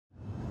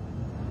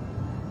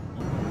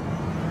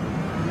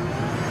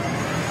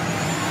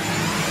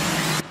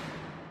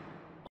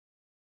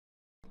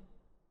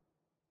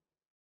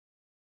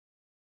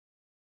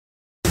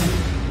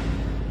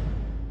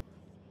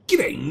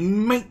G'day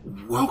mate,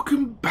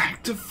 welcome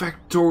back to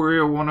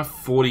Factorio on a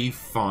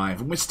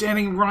 45, and we're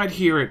standing right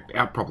here at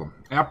our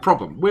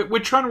problem. We're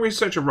trying to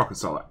research a rocket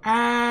solar,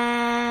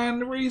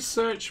 and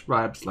research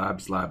labs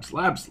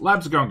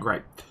are going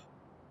great.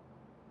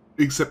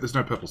 Except there's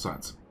no purple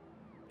signs.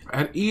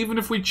 And even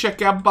if we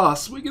check our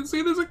bus, we can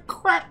see there's a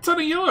crap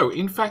ton of yellow.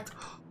 In fact,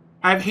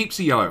 I have heaps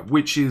of yellow,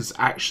 which is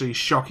actually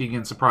shocking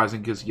and surprising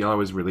because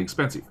yellow is really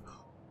expensive.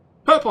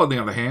 Purple, on the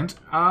other hand,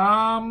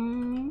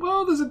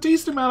 well, there's a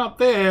decent amount up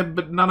there,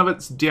 but none of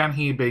it's down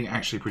here being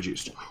actually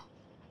produced.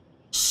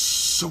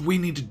 So we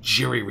need to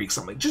jerry-rig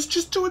something.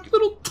 Just do a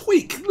little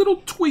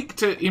tweak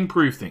to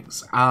improve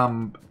things.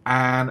 And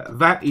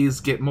that is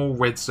get more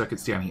red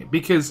circuits down here.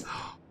 Because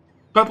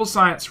purple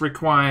science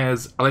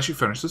requires electric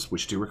furnaces,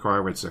 which do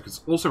require red circuits.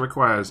 Also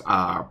requires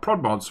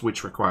prod mods,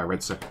 which require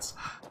red circuits.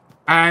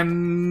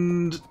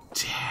 And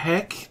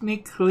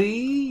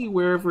technically,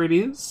 wherever it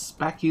is,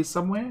 back here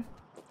somewhere,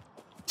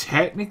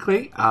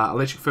 technically,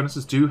 electric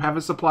furnaces do have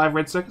a supply of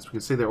red circuits. We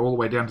can see they're all the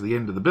way down to the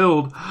end of the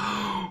build.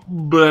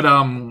 But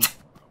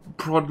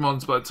prod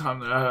mods, by the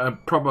time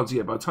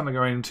they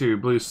go into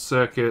blue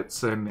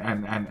circuits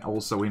and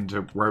also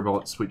into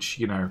robots, which,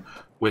 you know,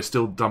 we're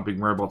still dumping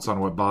robots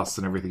onto a bus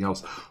and everything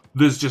else,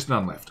 there's just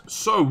none left.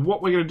 So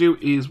what we're going to do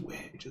is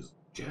we're just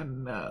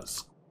gonna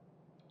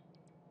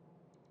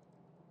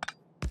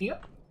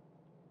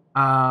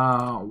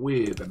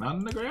with an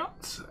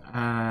underground,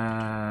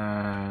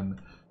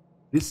 and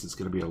this is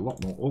going to be a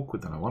lot more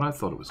awkward than what I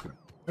thought it was going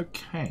to be.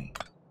 Okay,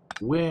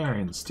 we're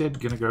instead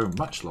going to go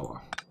much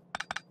lower.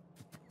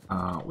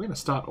 We're going to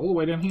start all the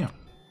way down here.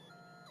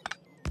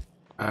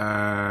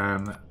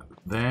 And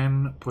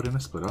then put in a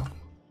splitter.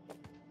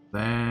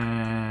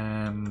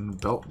 Then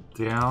belt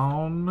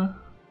down.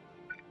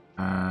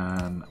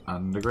 And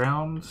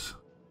underground.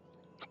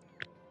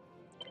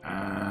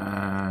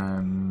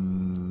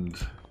 And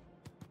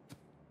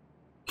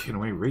can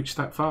we reach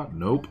that far?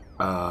 Nope.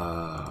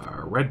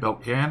 Red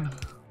belt can.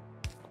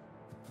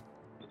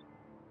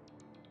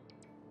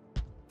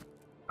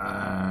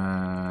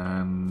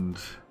 And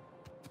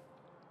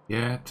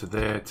yeah, to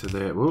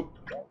there. Whoop.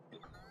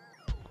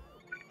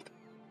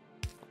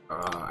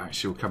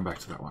 Actually, we'll come back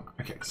to that one.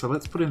 Okay, so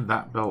let's put in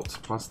that belt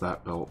plus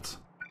that belt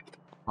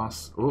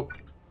plus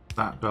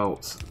that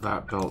belt,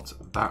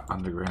 that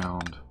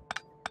underground.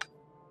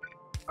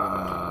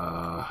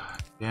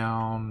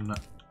 Down.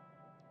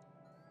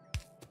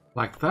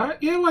 Like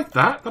that? Yeah, like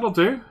that. That'll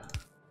do.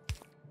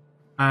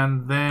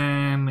 And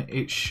then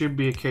it should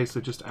be a case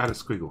of just add a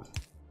squiggle.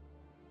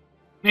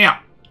 Now,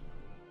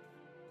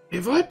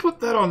 if I put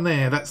that on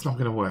there, that's not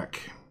going to work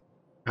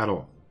at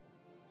all.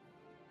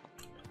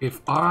 If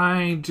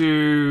I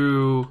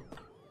do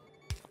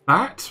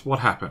that, what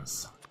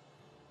happens?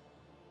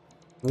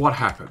 What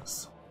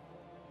happens?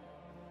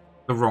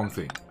 The wrong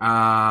thing.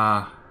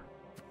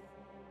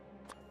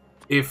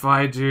 If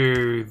I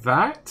do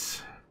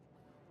that...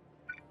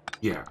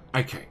 yeah,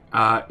 okay.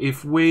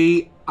 If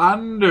we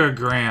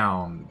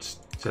underground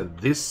to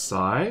this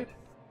side,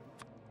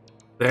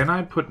 then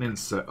I put an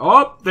insert.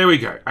 Oh, there we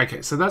go.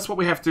 Okay, so that's what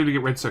we have to do to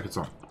get red circuits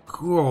on.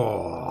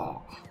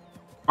 Cool.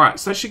 Alright,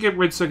 so that should get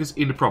red circuits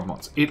into prod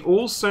mods. It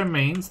also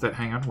means that,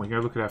 hang on, we go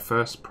look at our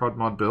first prod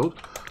mod build.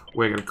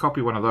 We're going to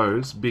copy one of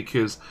those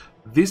because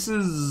this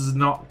is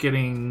not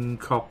getting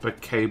copper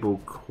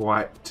cable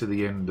quite to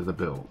the end of the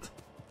build.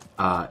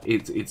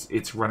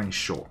 It's running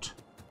short.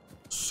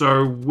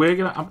 So we're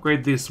going to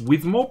upgrade this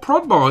with more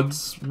prod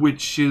mods,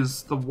 which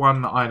is the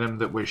one item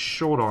that we're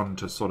short on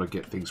to sort of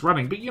get things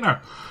running. But, you know,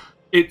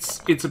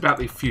 it's about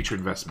the future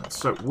investments.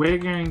 So we're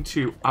going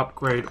to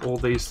upgrade all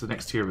these to the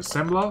next tier of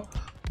assembler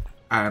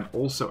and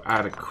also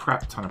add a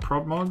crap ton of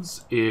prod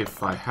mods.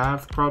 If I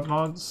have prod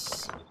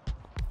mods,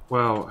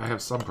 well, I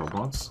have some prod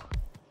mods.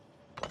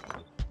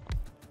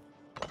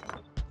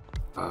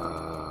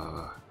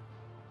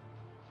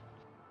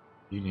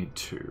 You need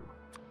 2.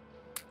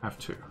 Have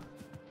 2.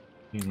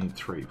 You need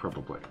 3,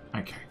 probably.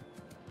 Okay.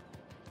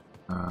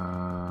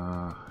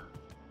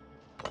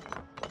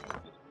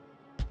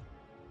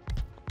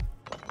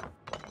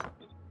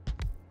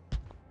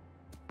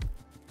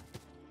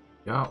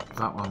 Yep,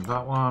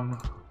 that one.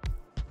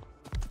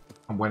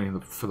 I'm waiting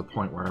for the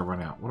point where I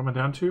run out. What am I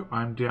down to?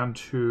 I'm down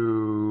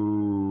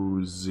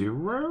to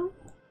 0?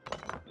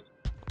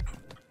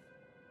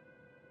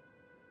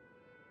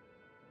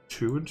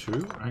 2 and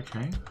 2,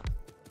 okay.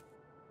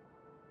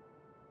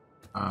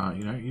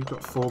 You know, you've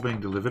got 4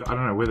 being delivered. I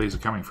don't know where these are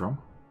coming from.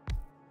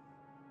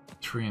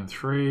 3 and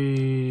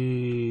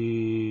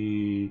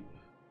 3.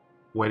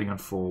 Waiting on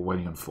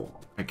 4.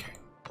 Okay.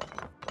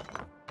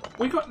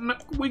 We got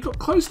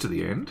close to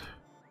the end.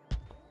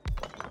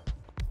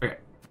 Okay.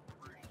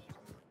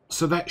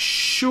 So that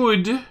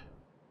should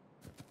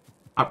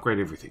upgrade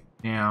everything.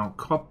 Now,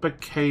 copper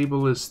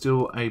cable is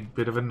still a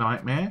bit of a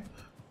nightmare.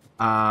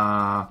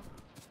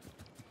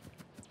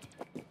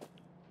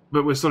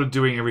 But we're sort of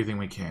doing everything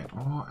we can.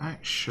 Oh,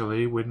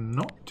 actually, we're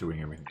not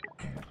doing everything we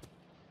can.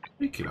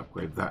 We could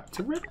upgrade that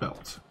to red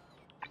belt.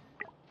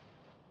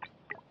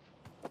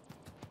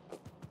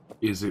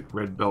 is it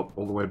red belt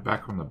all the way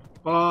back on the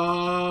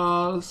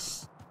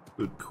bus?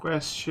 Good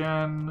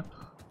question.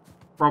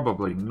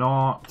 Probably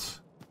not.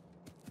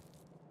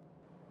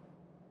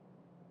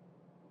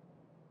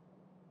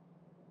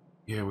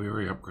 Yeah, we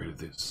already upgraded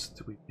this.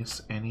 Did we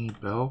miss any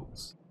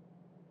belts?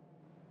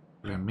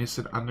 Did I miss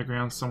it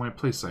underground somewhere?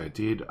 Please say I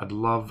did. I'd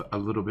love a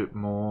little bit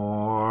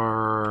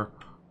more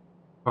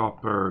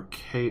copper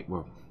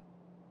well,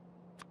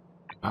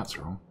 that's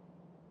wrong.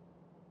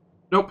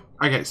 Nope.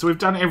 Okay, so we've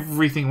done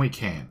everything we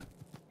can.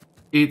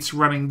 It's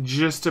running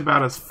just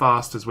about as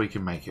fast as we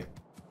can make it.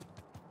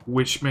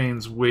 Which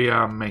means we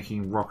are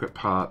making rocket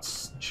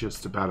parts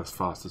just about as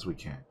fast as we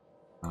can.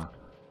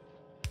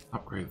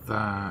 Upgrade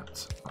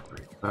that.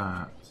 Upgrade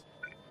that.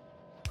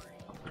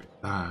 Upgrade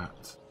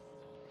that.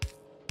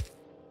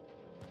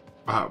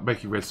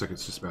 Making red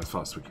circuits just about as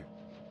fast as we can.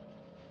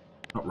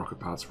 Not rocket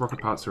parts. Rocket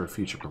parts are a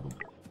future problem.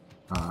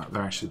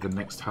 They're actually the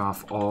next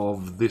half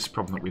of this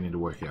problem that we need to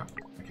work out.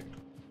 Okay.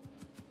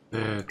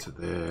 There to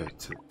there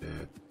to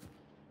there.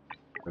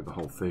 The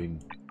whole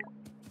thing.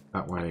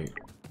 That way,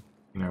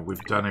 you know,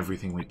 we've done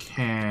everything we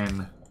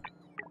can.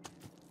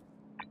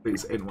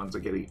 These N1s are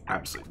getting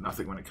absolutely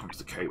nothing when it comes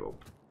to cable.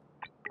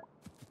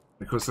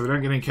 Of course, if they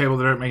don't get any cable,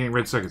 they don't make any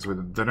red circuits.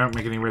 When they don't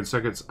make any red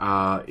circuits,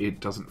 it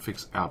doesn't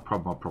fix our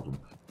problem.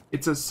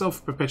 It's a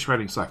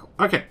self-perpetuating cycle.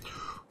 Okay.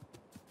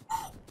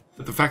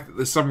 But the fact that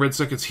there's some red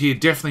circuits here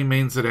definitely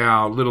means that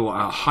our little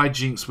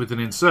hijinks with an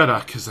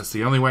inserter, because that's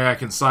the only way I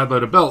can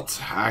sideload a belt,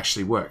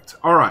 actually worked.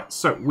 Alright,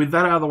 so with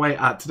that out of the way,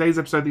 today's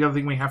episode, the other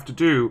thing we have to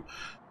do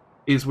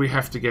is we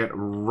have to get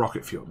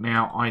rocket fuel.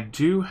 Now, I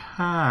don't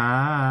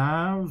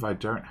have...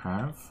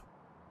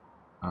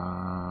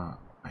 I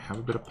have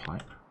a bit of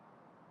pipe.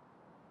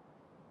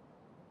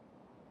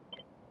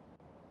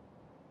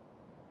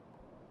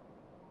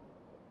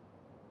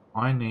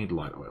 I need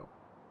light oil.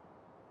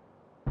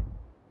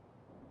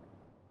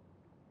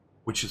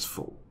 Which is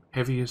full.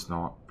 Heavy is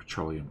not.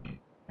 Petroleum is.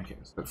 Okay,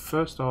 so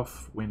first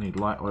off, we need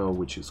light oil,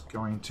 which is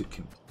going to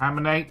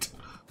contaminate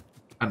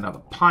another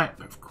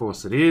pipe. Of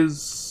course it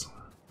is.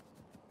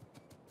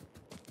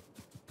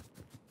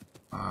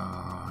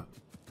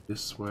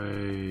 This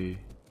way.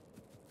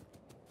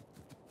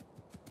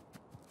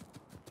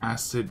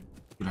 Acid.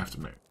 You're gonna have to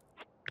move.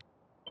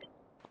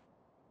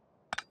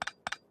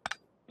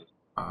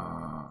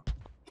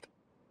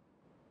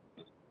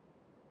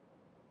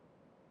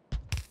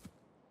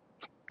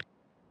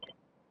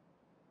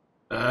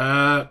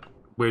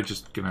 We're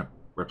just gonna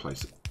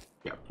replace it.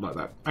 Yeah, like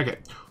that. Okay.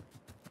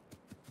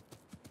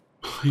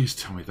 Please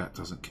tell me that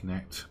doesn't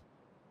connect.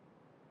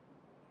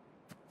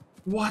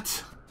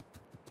 What?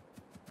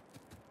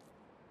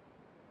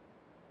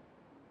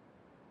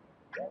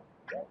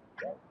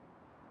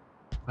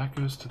 That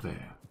goes to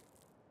there.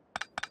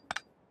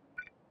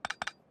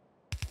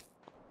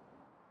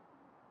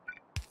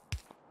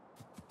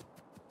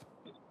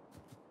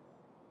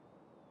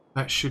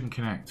 That shouldn't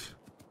connect.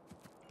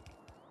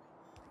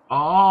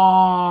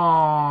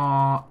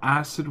 Oh,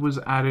 acid was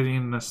added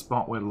in the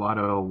spot where light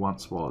oil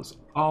once was.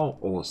 Oh,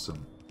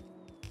 awesome.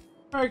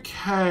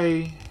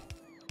 Okay.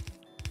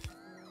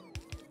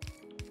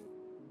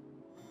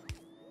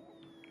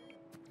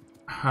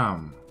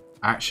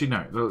 Actually,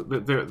 no.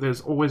 There's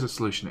always a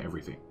solution to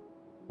everything.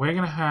 We're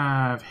going to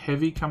have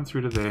heavy come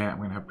through to there. I'm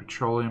going to have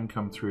petroleum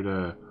come through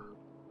to...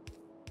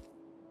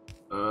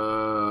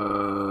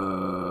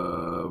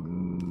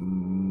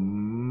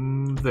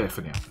 there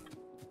for now.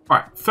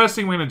 Alright, first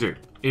thing we're going to do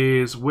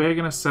is we're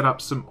going to set up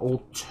some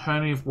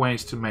alternative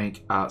ways to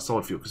make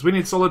solid fuel. Because we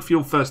need solid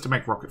fuel first to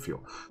make rocket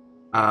fuel.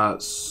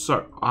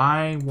 So,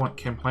 I want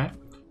chem plant.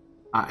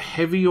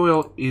 Heavy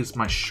oil is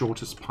my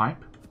shortest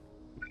pipe.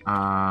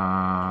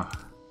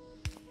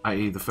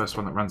 I.e. the first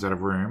one that runs out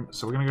of room.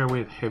 So we're going to go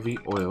with heavy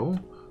oil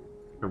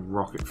for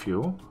rocket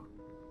fuel.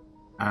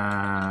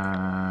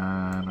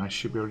 And I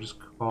should be able to just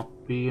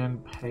copy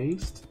and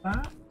paste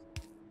that.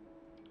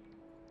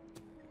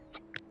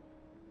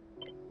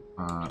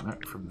 No,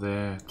 from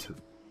there to...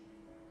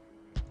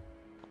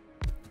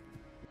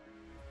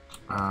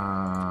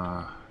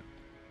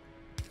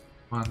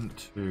 1,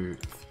 2,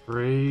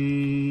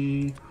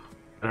 3...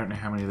 I don't know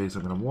how many of these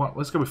I'm going to want.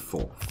 Let's go with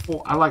 4.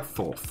 4. I like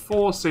 4.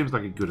 4 seems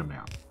like a good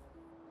amount.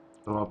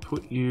 So I'll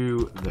put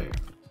you there.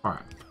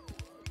 Alright.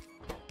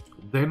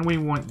 Then we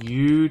want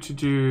you to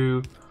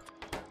do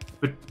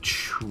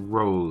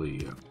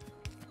petroleum.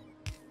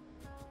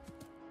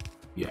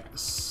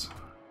 Yes.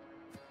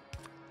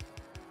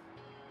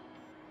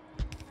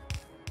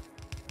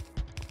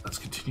 Let's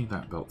continue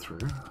that belt through.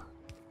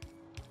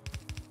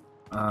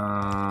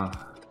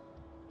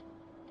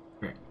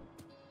 Okay.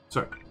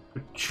 So,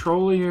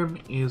 petroleum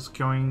is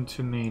going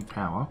to need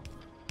power.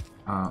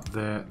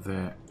 There,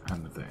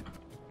 and there.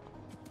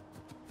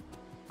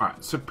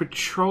 Alright, so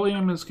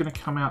petroleum is going to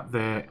come out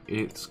there.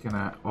 It's going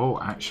to... Oh,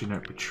 actually, no.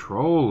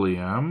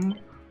 Petroleum.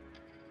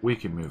 We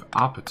can move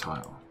up a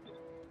tile.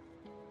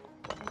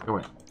 Go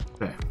away.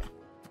 There.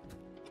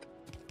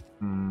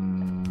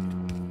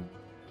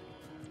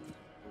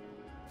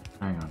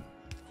 Hang on.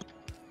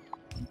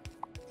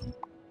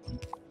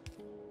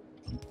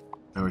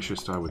 No, we should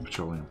start with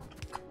petroleum.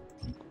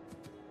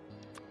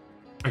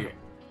 Okay,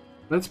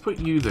 let's put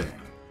you there.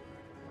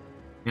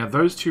 Now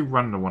those two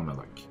run into one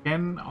another.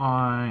 Can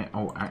I...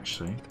 Oh,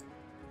 actually,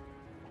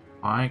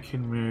 I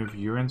can move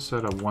your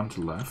inserter one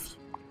to left.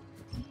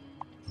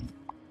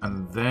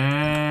 And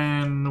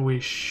then we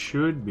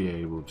should be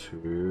able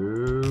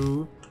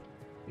to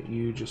get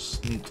you just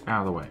sneaked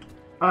out of the way.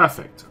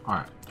 Perfect.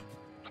 Alright.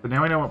 So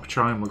now we know what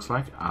petroleum looks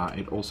like.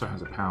 It also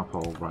has a power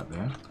pole right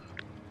there.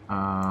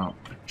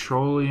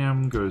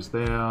 Petroleum goes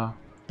there,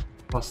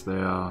 plus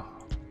there,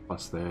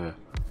 plus there.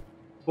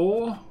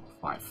 4?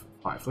 5.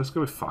 5. Let's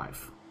go with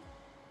 5.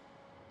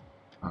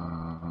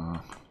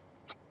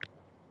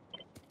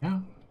 Yeah.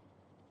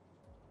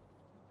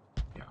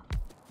 Yeah.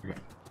 Okay.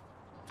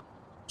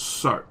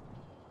 So.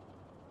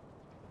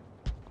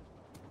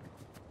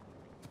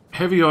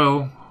 Heavy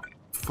oil,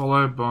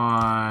 followed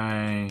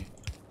by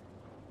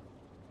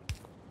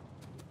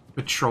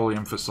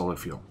petroleum for solid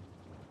fuel.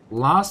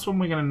 Last one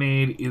we're going to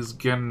need is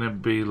going to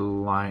be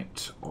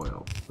light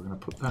oil. We're going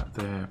to put that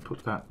there,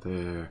 put that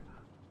there.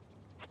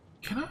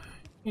 Can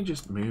I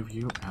just move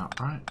you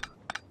outright?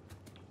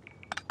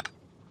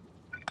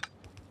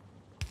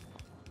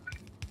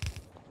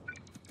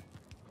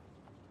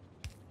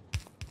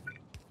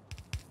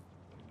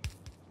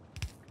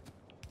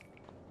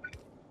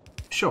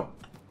 Sure.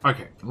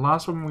 Okay,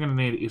 last one we're going to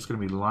need is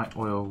going to be light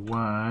oil,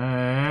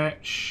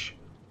 which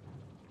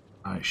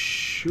I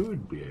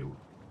should be able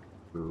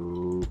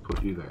to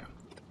put you there.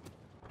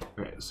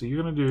 Okay, so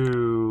you're going to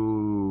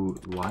do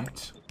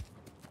light.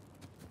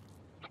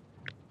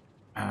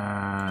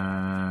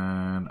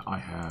 And I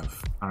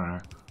have, I don't know.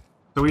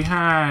 So we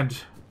had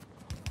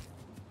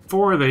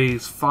 4 of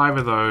these, 5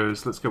 of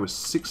those. Let's go with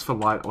 6 for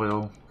light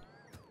oil,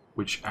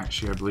 which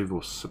actually I believe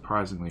will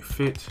surprisingly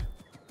fit.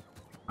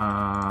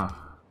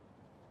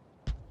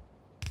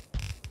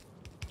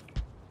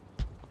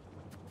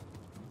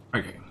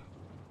 Okay.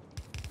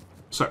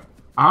 So,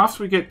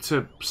 after we get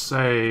to,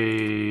 say,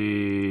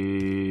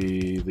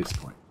 this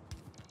point,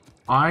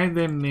 I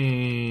then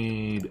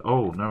need...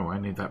 Oh, no, I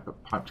need that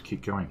pipe to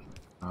keep going.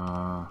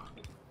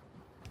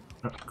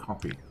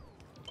 Copy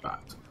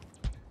that.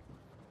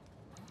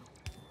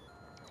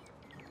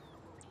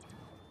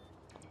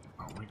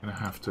 Oh, we're going to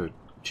have to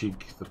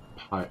jig the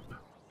pipe.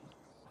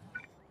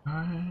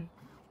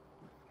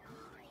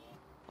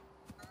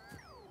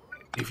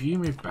 If you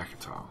move back a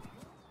tile,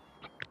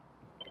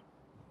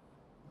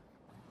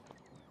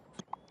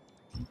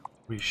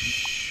 we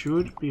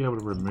should be able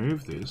to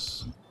remove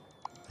this.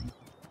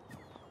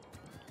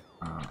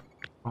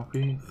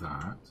 Copy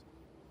that.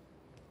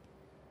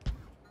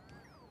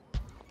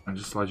 And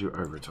just slide you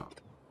over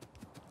top.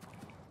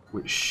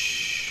 Which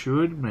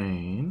should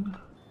mean...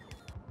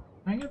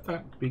 Can I get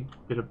that big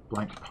bit of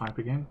blank pipe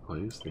again,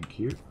 please? Thank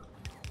you.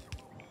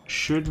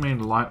 Should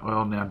mean light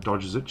oil now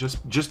dodges it.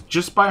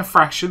 Just by a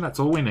fraction, that's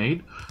all we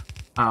need.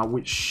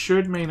 Which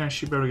should mean I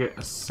should be able to get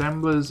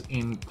assemblers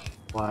in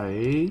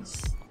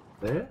place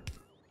there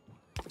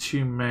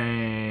to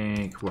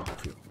make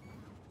rocket fuel.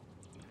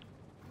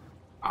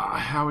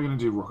 How are we going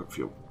to do rocket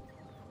fuel?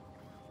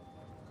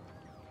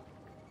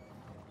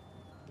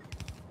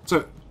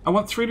 So, I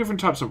want 3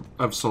 different types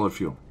of solid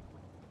fuel.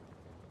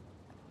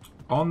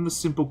 On the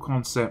simple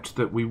concept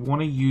that we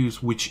want to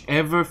use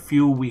whichever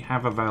fuel we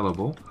have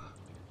available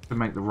to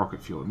make the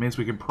rocket fuel. It means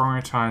we can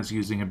prioritize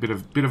using a bit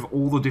of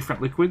all the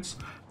different liquids.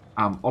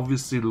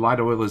 Obviously,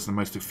 light oil is the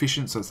most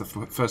efficient, so it's the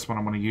first one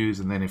I want to use.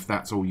 And then if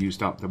that's all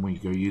used up, then we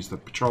go use the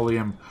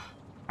petroleum.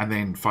 And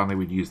then finally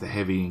we'd use the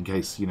heavy in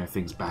case, you know,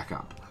 things back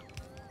up.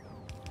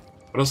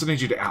 But I also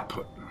need you to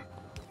output.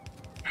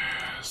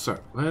 So,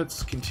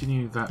 let's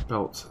continue that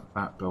belt,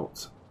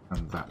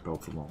 and that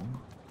belt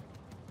along.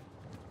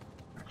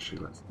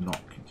 Actually, let's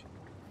not continue.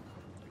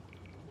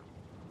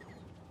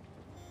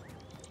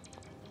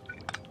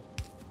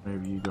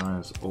 Move you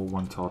guys all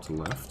one tile to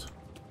left.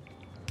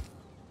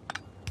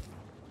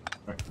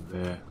 Right,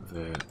 there,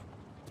 and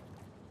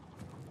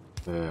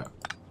there.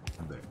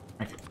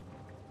 Okay.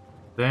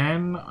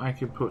 Then I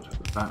can put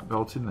that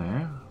belt in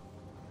there.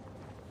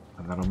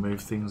 And that'll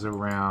move things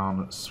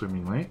around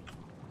swimmingly.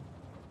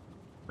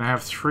 I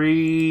have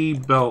 3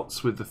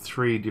 belts with the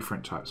 3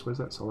 different types. Where's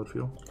that solid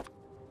fuel?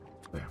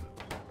 There.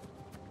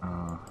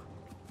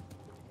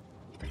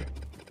 Okay.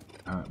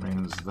 And that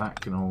means that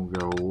can all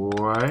go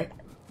away.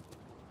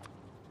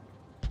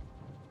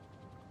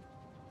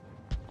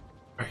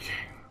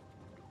 Okay.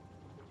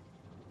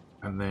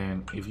 And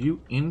then if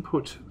you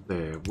input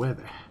there, where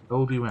the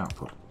hell do you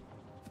output?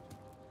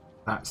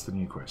 That's the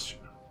new question.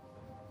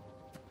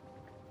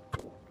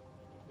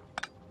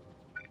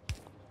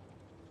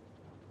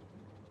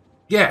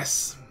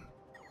 Yes.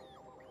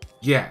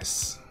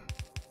 Yes.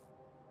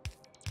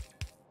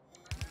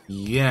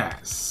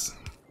 Yes.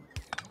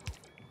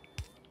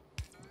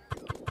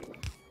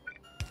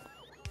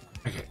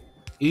 Okay.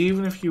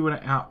 Even if you were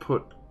to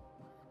output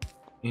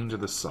into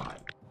the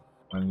side,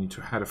 I need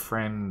to have a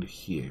friend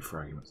here for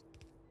arguments.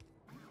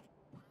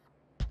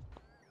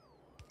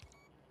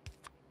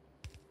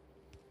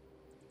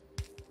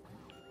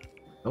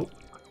 Nope.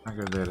 I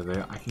go there to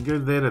there. I can go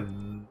there to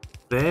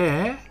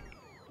there.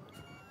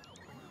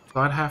 So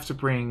I'd have to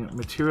bring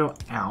material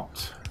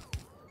out.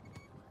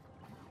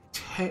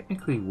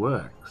 Technically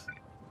works.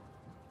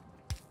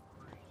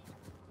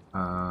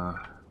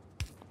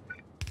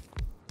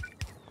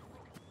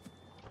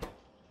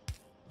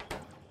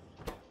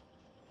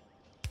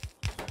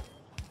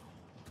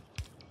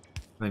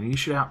 Then you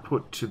should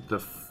output to the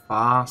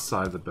far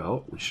side of the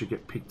belt, which should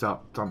get picked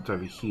up, dumped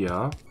over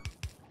here.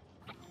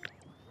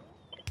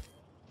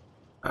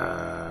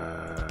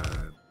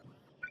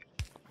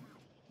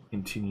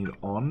 Continued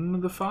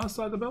on the far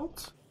side of the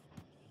belt.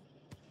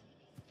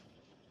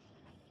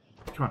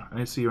 Come on, I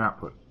need to see your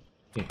output.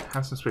 Yeah,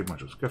 have some speed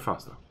modules. Go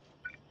faster.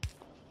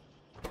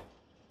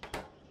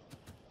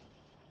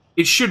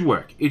 It should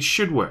work. It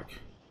should work.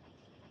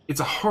 It's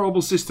a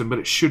horrible system, but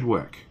it should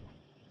work.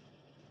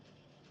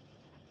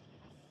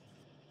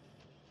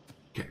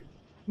 Okay.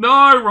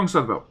 No, wrong side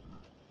of the belt.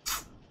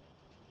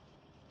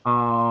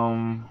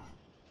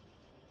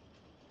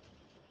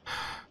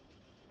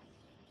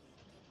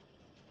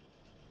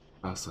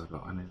 Far side of the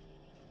belt. I need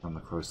on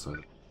the close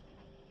side.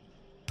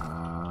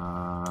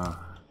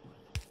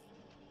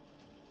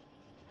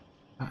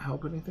 That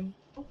help anything?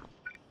 Nope.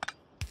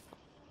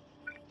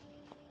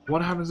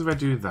 What happens if I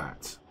do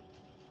that?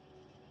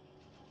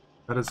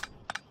 That is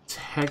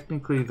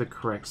technically the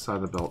correct side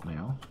of the belt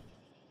now.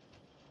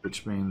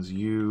 Which means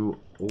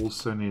you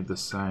also need the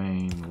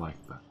same like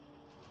that.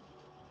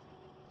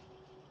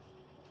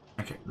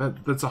 Okay,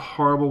 that's a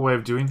horrible way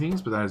of doing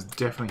things, but that is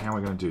definitely how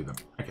we're going to do them.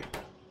 Okay,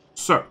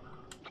 so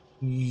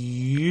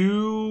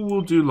you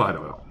will do light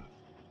oil.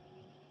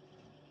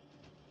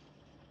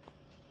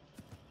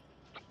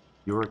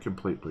 You're a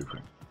complete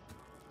blueprint.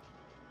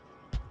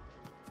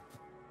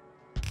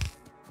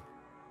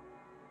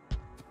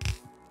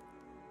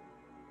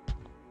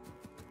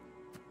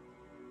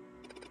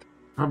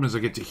 Problem is I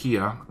get to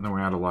here, and then we're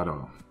out of light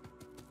oil.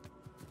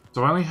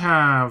 So I only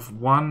have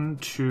 1,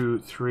 2,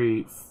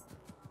 3,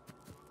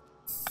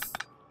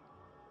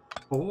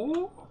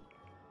 4?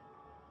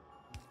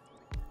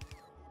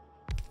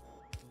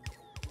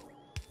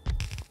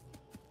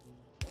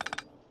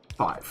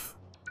 Five.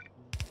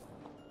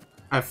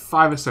 I have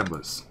 5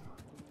 assemblers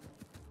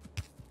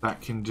that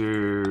can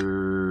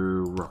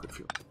do rocket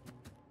fuel.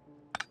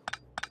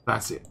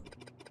 That's it.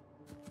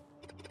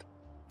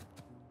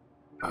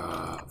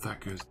 That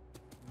goes.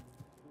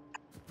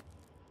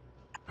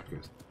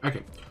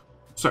 Okay.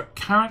 So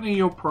currently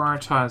you're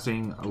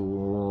prioritizing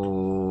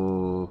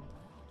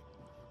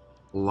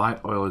light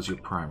oil as your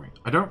primary.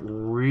 I don't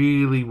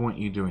really want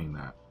you doing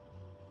that.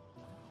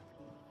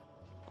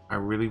 I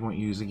really want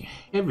you using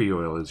heavy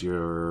oil as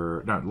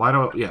your... No, light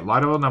oil. Yeah,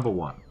 light oil number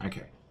 1.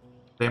 Okay.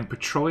 Then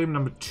petroleum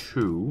number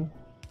 2.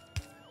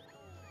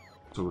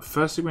 So the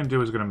first thing we're going to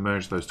do is we're going to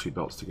merge those 2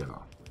 belts together.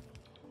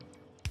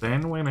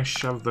 Then we're going to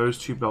shove those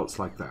 2 belts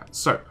like that.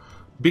 So,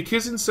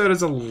 because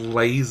inserters are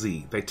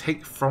lazy, they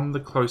take from the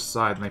close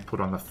side and they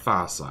put on the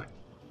far side.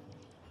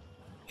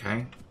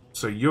 Okay?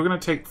 So you're going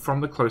to take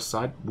from the close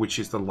side, which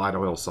is the light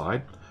oil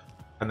side.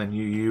 And then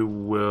you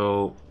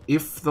will...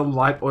 If the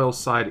light oil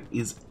side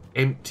is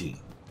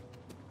empty...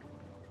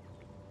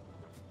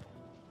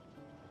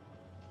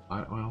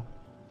 Light oil?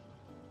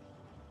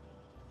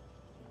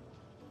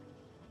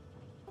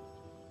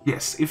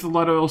 Yes, if the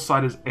light oil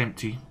side is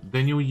empty,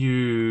 then you'll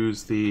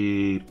use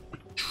the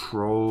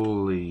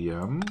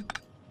petroleum.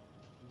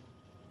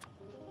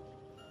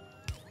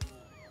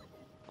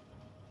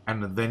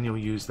 And then you'll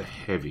use the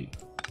heavy,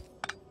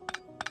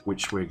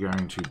 which we're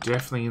going to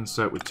definitely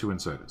insert with 2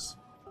 inserters.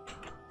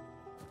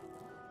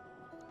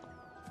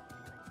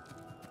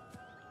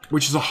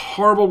 Which is a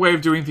horrible way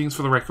of doing things,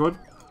 for the record.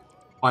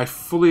 I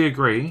fully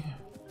agree.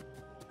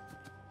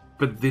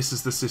 But this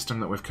is the system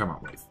that we've come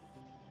up with.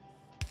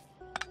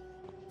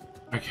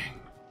 Okay.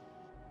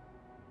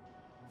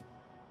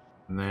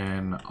 And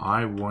then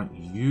I want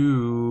you...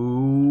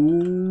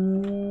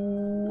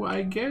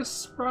 I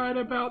guess right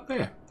about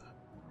there.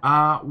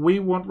 We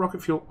want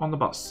rocket fuel on the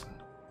bus.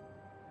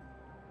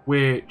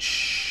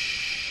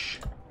 Which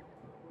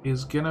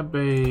is gonna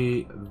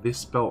be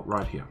this belt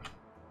right here.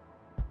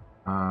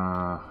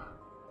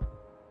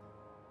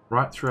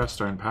 Right through our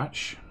stone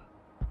patch.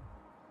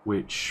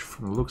 Which,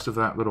 from the looks of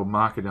that little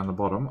marker down the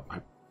bottom,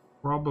 I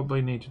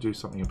probably need to do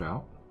something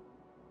about.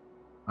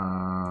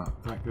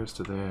 That goes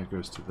to there,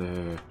 goes to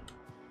there.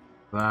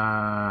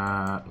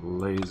 That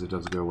laser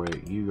does go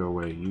away. You go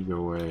away, you go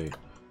away.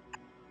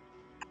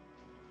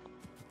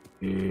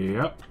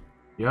 Yep.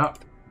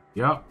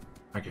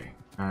 Okay.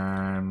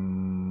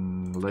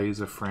 And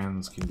laser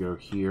friends can go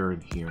here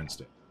and here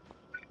instead.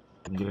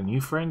 Can you get a new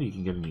friend? You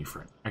can get a new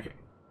friend. Okay.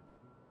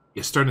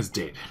 Your stone is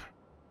dead.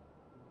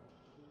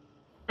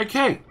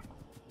 Okay.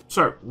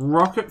 So,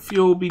 rocket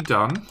fuel will be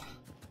done.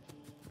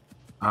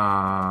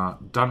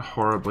 Done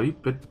horribly,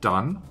 but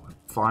done.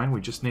 Fine,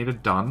 we just need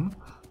it done.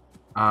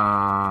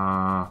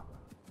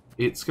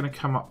 It's going to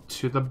come up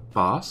to the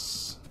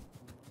bus.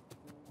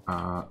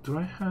 Do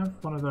I have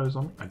one of those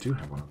on me? I do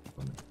have one of those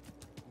on me.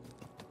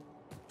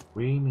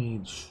 We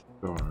need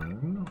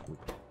stone.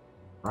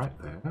 right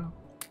there.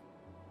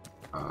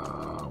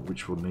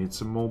 Which will need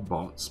some more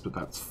bots, but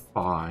that's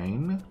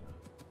fine.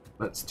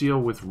 Let's deal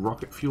with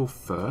rocket fuel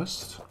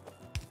first.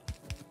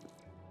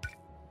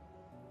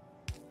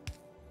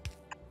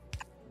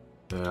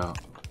 There.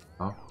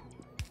 Up.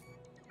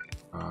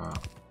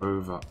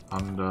 Over,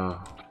 under.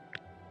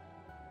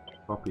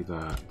 Copy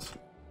that.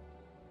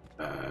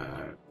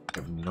 I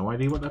have no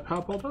idea what that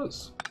power pole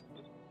does.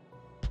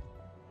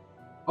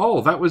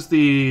 Oh, that was the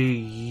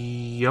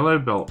yellow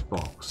belt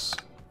box.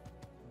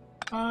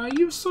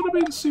 You've sort of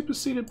been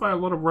superseded by a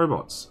lot of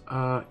robots.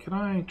 Can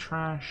I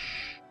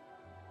trash?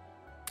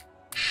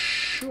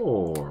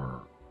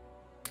 Sure.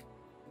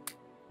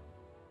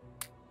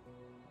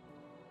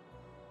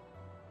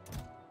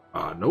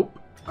 Nope.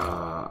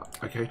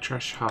 Okay,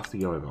 trash half the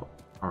yellow belt.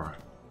 Alright.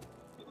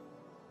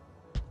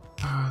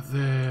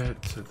 There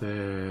to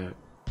there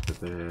to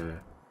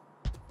there.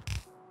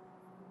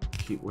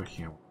 Keep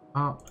working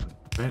up, and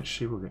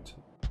eventually we'll get to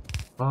the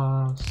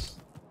bus.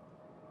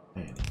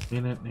 Any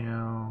minute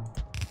now.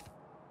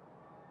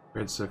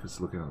 Red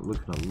circuit's looking a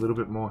little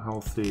bit more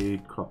healthy.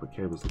 Copper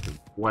cable's looking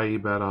way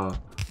better.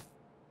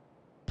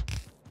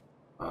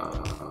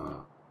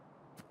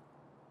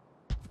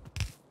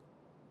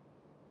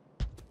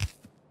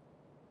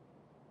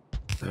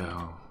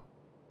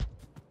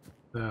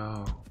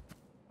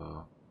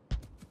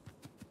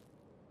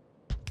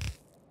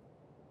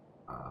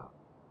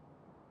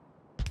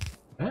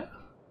 Yeah.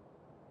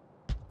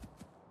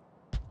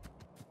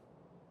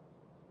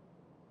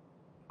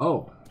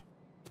 Oh.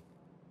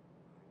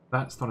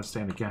 That's not a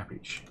standard gap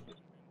each.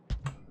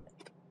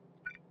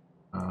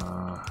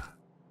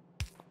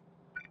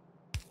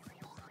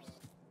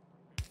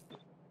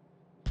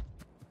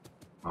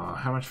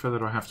 How much further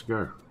do I have to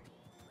go?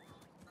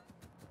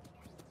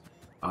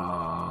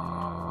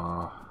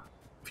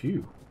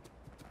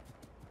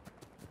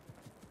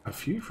 A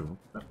few from...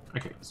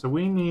 Okay, so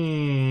we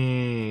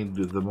need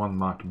the one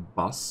marked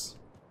bus.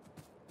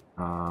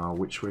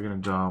 Which we're going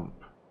to dump...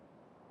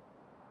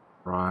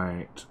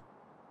 Right...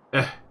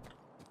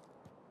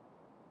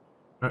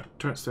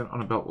 Don't stand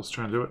on a belt, let's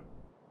try and do it.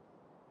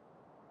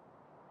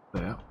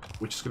 There.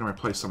 We're just going to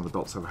replace some of the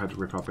belts that I've had to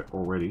rip up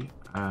already.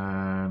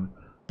 And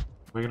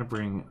we're going to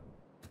bring...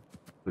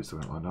 Please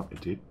don't line up,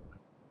 it did.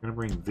 We're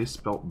going to bring this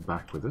belt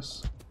back with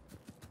us.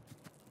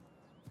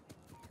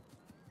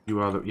 You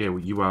are the... Yeah, well,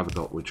 you are the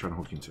belt we're trying to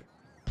hook into.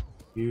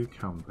 You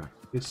come back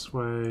this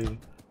way.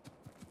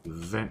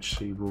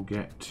 Eventually we'll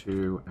get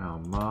to our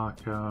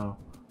marker,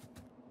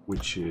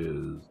 which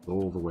is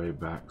all the way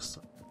back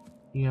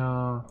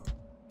here.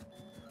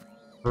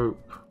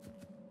 Hope.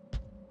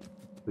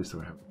 Please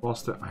don't have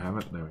lost it. I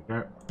haven't. There we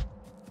go.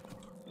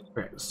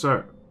 Okay,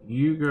 so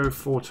you go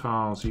 4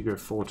 tiles, you go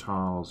 4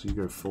 tiles, you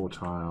go 4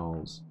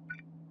 tiles,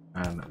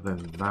 and then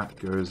that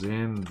goes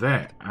in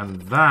there.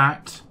 And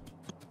that,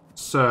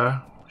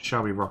 sir,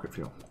 shall be rocket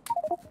fuel.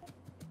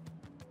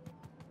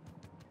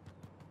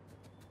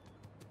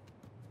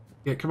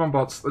 Yeah, come on,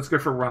 bots. Let's go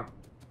for a run.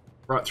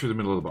 Right through the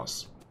middle of the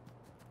bus.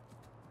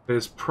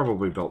 There's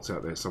probably belts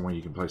out there somewhere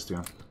you can place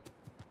down.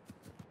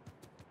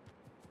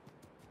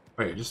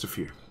 Oh yeah, just a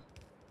few.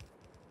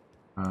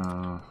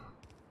 Oh.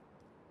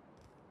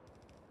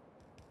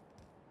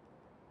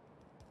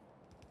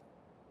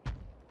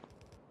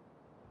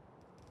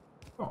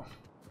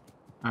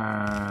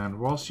 And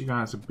whilst you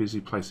guys are busy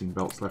placing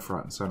belts left,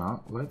 right, and center,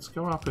 let's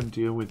go up and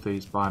deal with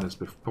these biters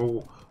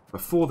before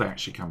they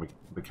actually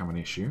become an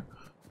issue.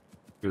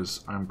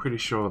 Because I'm pretty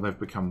sure they've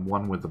become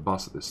one with the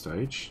bus at this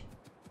stage.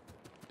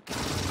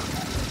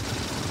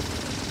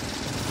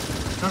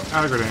 Oh,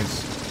 out of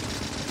grenades.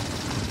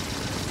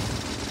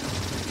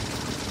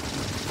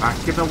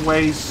 Backing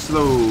away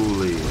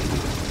slowly.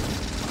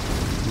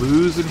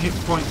 Losing hit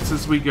points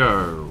as we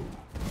go.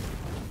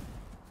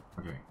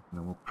 Okay, and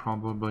then we'll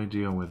probably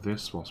deal with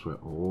this whilst we're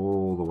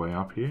all the way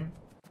up here.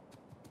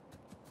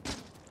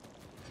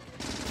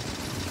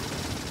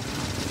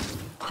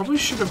 Probably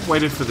should have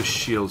waited for the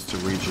shields to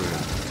regen.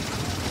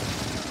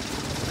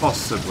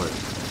 Possibly.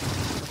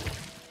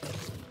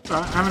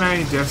 I haven't had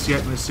any deaths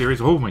yet in this series.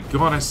 Oh my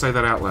god, I say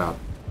that out loud.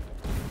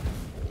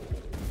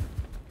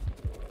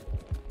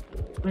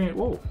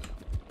 Whoa.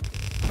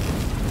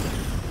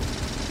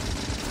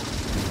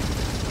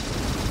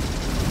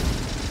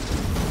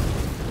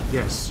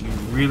 Yes, you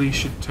really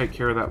should take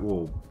care of that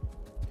wall.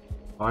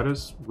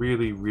 Fighters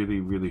really, really,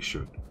 really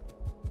should.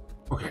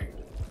 Okay.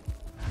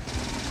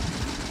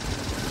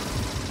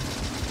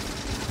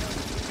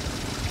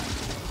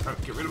 Oh,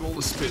 get rid of all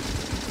the spit.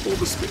 All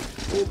the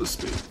spit. All the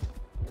spit.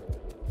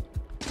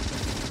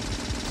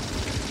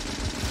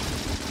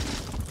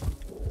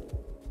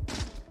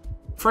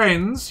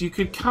 Friends, you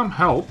could come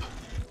help.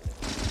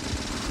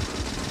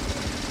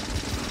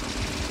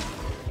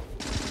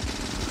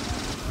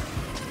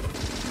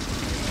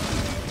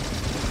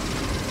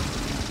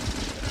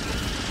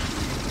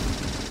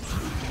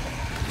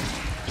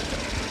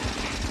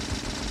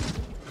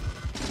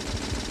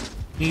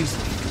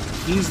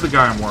 He's the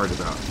guy I'm worried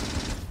about.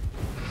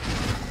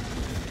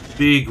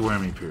 Big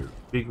wormy poo.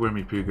 Big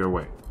wormy poo, go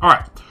away.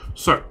 Alright,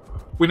 so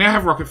we now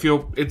have rocket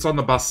fuel. It's on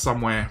the bus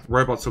somewhere.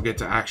 Robots will get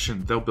to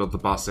action. They'll build the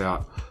bus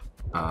out.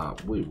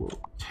 We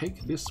will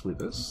take this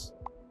with us.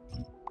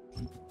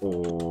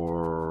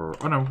 Or...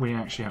 oh no, we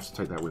actually have to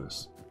take that with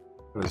us.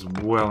 That is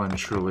well and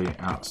truly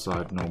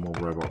outside normal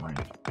robot range.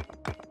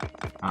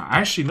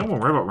 Actually, normal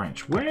robot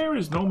range. Where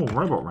is normal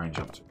robot range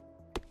up to?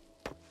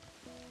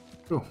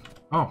 Cool.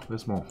 Oh,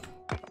 there's more.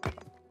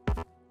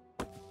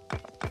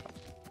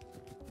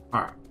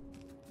 Alright.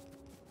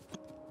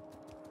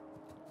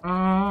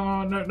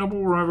 No,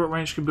 normal robot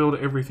range can build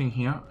everything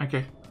here.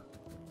 Okay.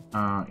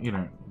 You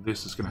know,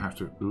 this is going to have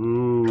to...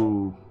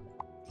 ooh...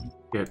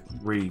 get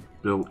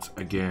rebuilt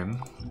again.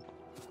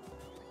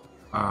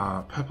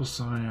 Purple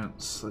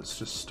Science. Let's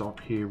just stop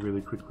here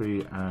really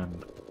quickly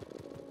and...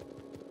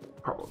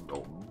 probably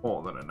build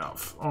more than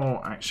enough.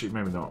 Oh, actually,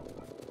 maybe not.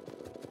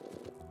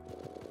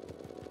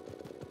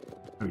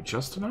 Maybe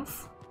just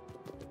enough?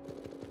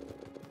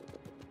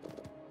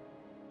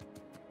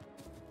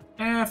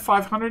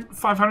 500?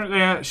 500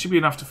 there should be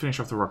enough to finish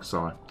off the rocket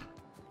silo.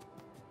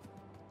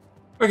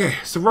 Okay,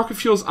 so rocket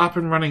fuel's up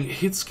and running.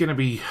 It's gonna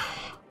be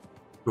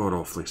god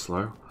awfully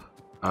slow.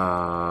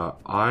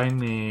 I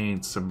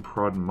need some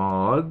prod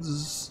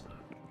mods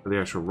for the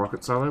actual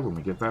rocket silo when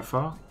we get that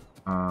far.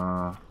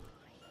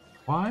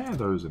 Why are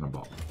those in a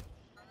box?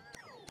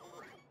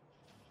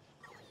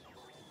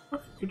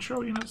 Rocket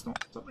control unit's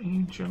not something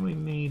you generally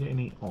need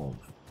any of.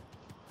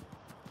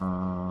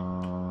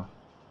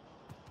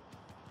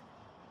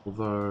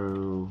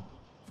 Although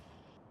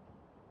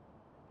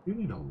you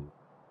need a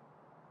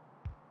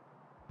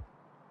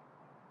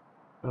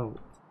belt.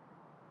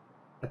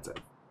 That's a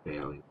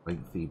fairly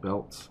lengthy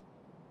belt.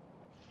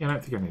 Yeah, I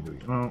don't think I need to.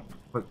 Well,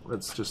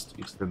 let's just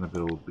extend the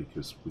build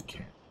because we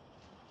can.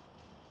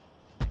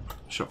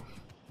 Sure.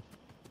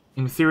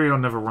 In theory, I'll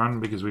never run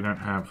because we don't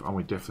have. Oh,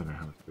 we definitely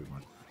don't have a speed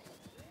module.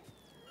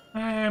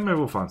 And maybe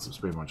we'll find some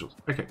speed modules.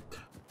 Okay.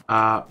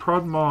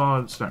 Prod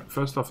mods. No,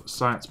 first off,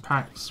 science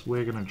packs.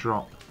 We're gonna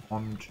drop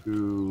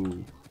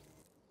onto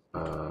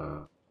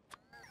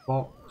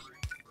box.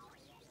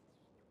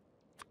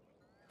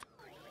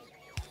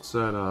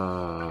 Set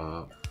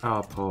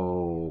power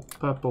pole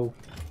purple.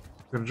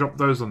 We're gonna drop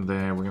those on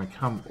there. We're gonna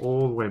come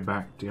all the way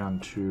back down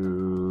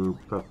to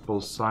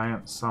purple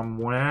science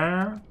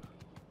somewhere.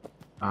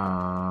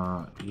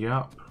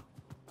 Yep.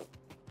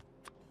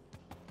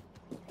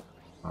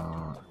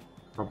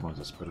 Problem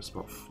is a better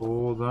spot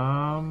for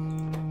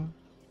them.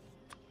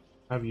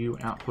 Have you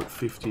output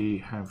 50,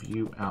 have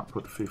you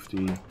output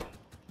 50,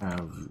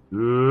 have...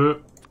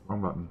 wrong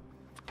button.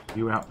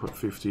 You output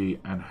 50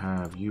 and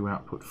have you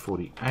output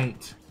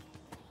 48.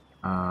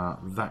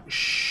 That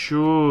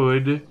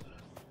should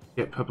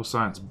get Purple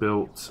Science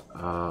built.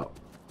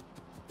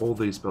 All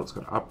these belts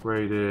got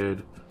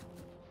upgraded.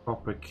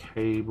 Copper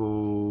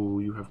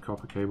cable, you have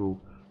copper cable.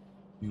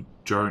 You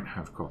don't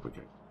have copper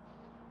cable.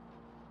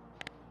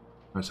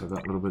 Let's have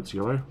that little bit's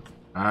yellow.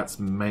 That's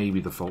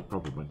maybe the fault,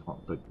 probably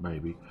not, but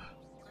maybe.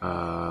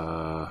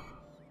 Oh,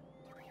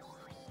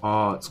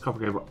 it's copper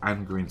cable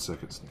and green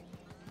circuits.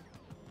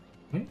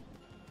 Okay.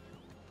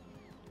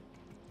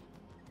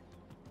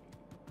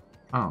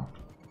 Oh.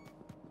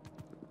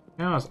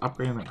 Now I was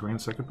upgrading that green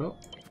circuit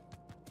belt.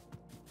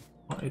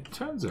 Well, it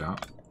turns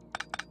out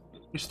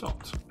you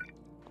stopped.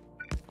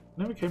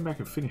 Never came back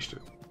and finished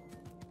it.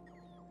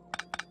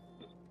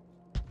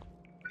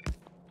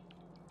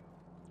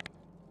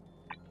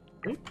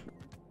 Okay.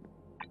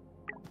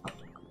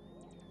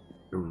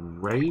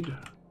 Raid.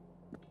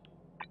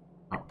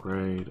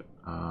 Upgrade.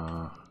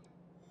 And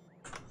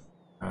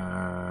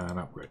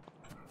upgrade.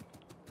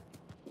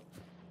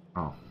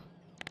 Oh.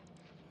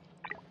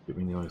 Get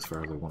me nearly as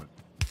far as I wanted.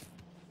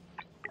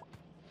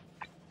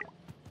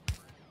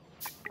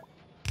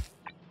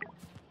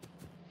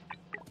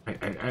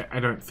 I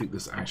don't think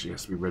this actually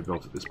has to be red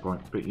belt at this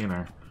point, but you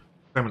know,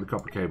 same with the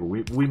copper cable.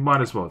 We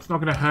might as well. It's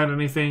not going to hurt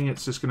anything.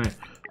 It's just going to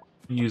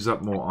use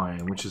up more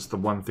iron, which is the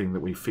one thing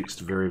that we fixed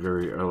very,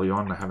 very early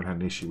on. I haven't had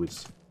an issue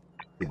with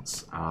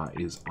since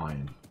is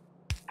iron.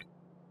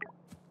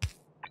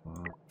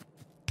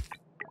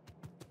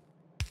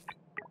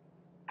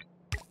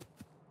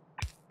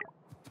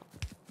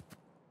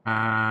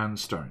 And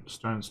stone.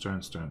 Stone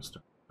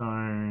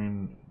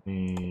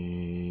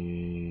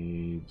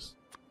needs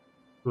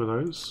 2 of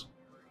those.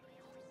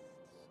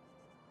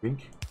 I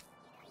think.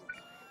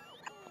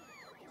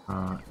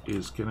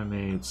 Is gonna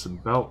need some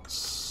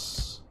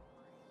belts.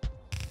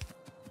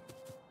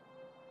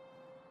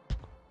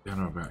 Down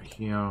to about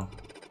here.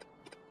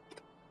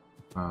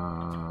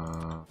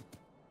 Down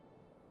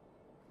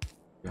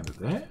to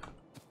there.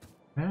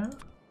 There.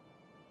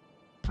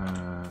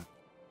 Down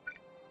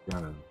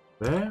to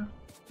there.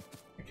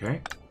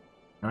 Okay.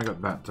 Now I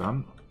got that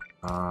done.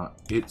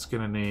 It's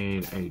gonna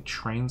need a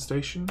train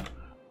station,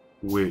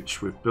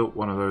 which we've built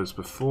one of those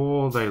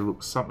before. They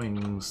look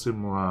something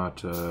similar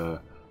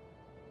to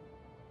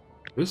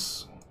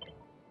this.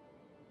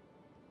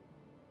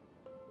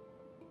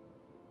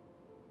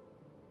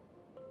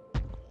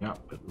 Yep,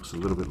 it looks a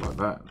little bit like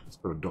that. It's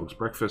got a dog's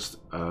breakfast.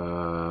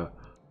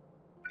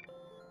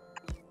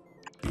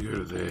 You go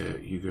to there,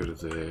 you go to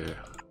there.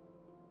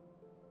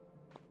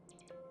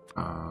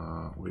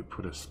 We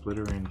put a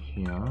splitter in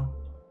here.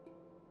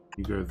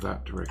 You go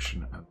that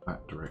direction and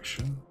that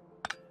direction.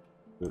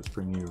 Let's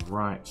bring you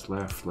right,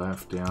 left,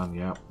 left, down,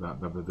 yep,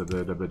 that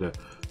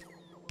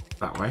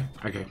way.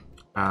 Okay.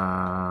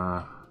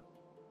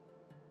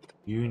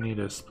 You need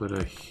a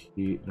splitter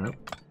here. Nope.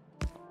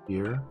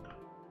 Here.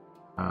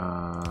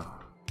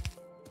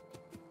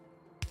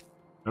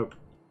 Nope.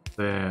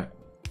 There.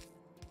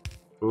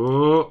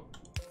 Oh,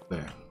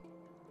 there.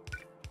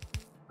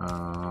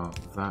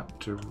 That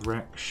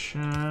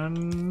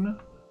direction.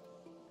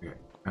 Okay,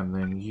 and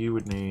then you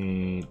would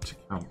need to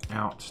come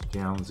out,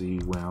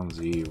 downsy,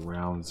 woundsy,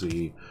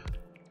 roundsy,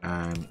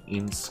 and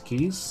in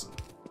skis.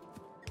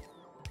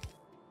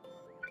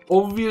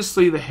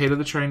 Obviously, the head of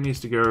the train needs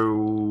to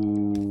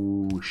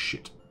go.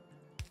 Shit.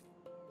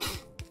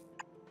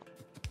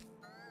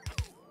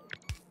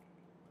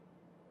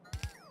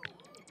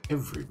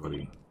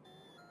 Everybody.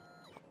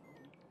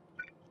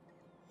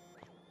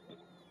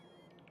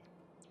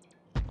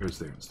 Goes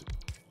there instead.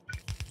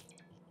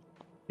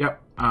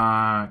 Yep.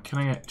 Can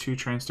I get 2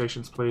 train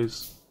stations,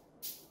 please?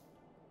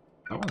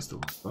 That one's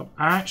still up.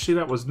 Actually,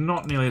 that was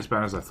not nearly as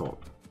bad as I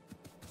thought.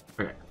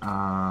 Okay.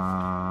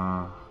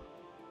 Power.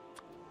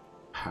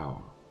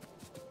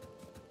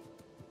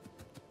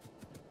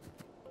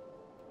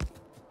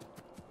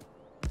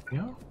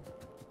 Yeah.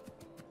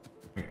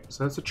 Okay,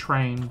 so that's a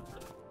train.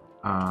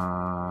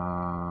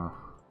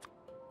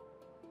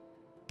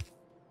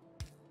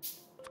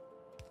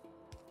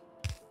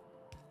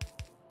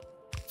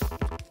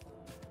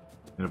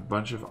 A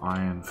bunch of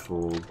iron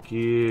for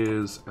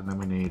gears, and then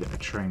we need a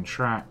train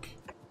track,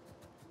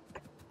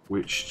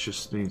 which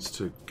just needs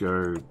to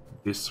go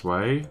this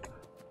way.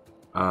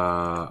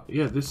 Yeah,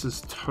 this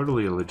is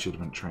totally a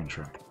legitimate train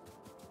track.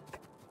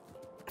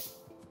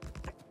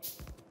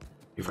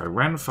 If I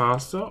ran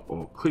faster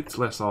or clicked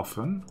less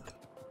often,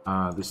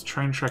 this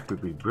train track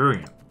would be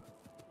brilliant.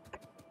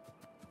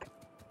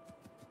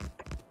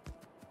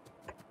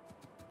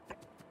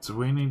 So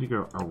we need to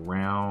go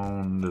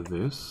around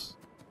this.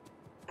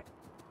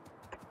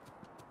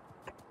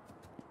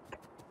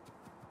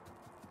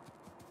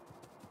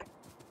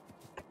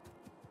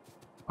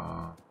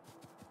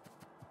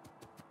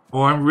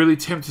 Well, I'm really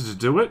tempted to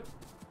do it,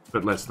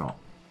 but let's not.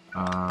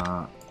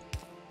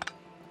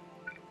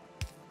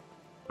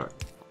 Okay,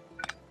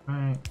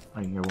 I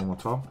can go one more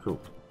time.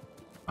 Cool.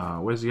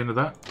 Where's the end of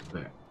that?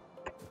 There.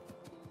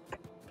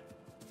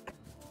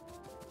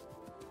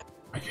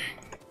 Okay.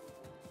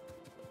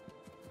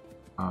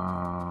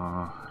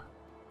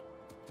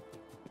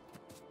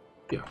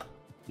 Yeah.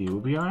 Here will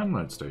be our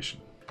unload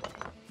station.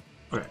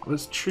 Okay,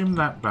 let's trim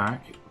that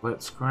back.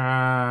 Let's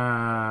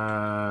grab...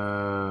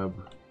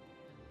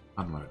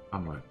 Unload,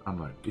 unload,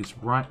 unload. It's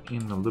right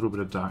in the little bit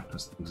of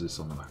darkness that exists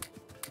on the map.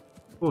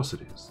 Of course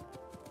it is.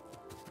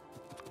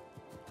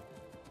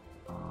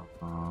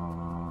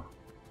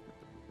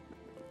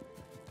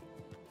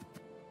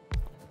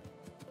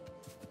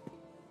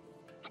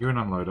 You're an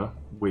unloader,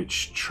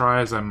 which,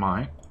 try as I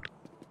might,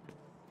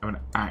 I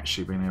haven't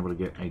actually been able to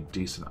get a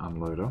decent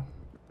unloader.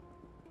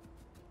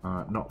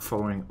 Not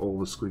following all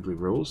the squiggly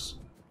rules.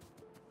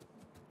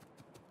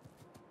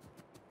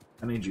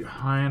 I need you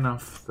high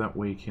enough that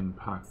we can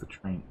park the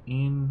train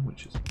in,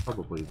 which is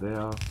probably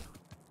there.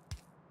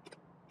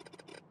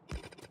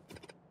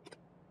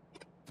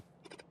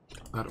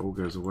 That all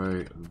goes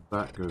away,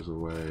 that goes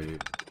away,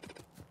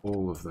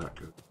 all of that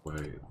goes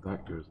away,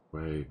 that goes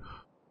away.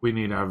 We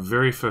need our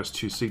very first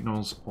 2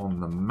 signals on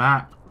the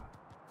map.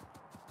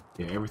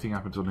 Yeah, everything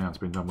up until now has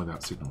been done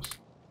without signals.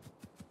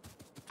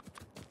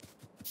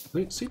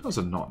 Signals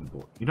are not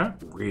important. You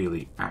don't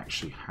really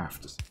actually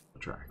have to signal the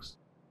tracks.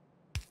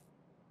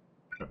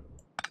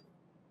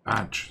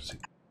 Add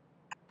signal.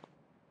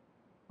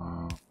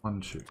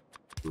 1,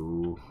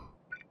 2,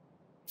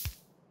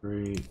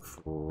 3,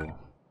 4,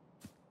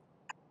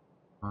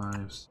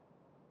 5.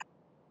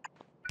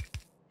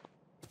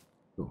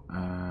 Cool.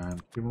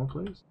 And 2 more,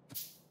 please.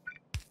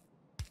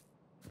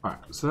 Alright,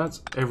 so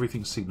that's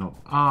everything signaled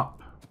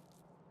up.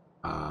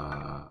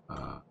 That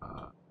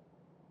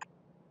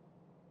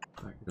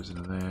goes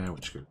into there,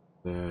 which goes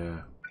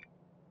there.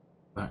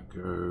 That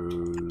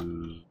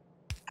goes...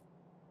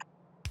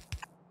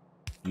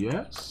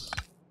 Yes?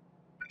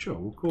 Sure,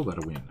 we'll call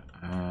that a win.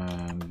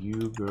 And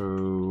you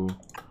go...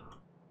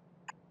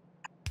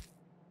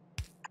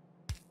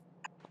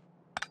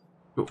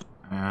 Cool.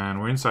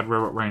 And we're inside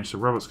robot range, so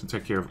robots can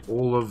take care of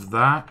all of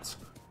that.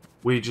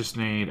 We just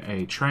need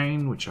a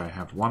train, which I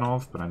have 1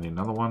 of, but I need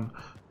another one.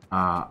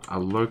 A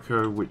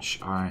loco, which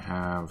I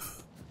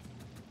have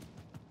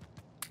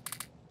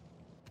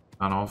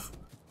none of.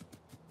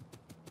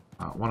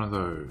 1 of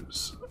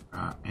those.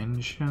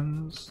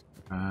 Engines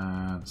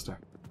and stack.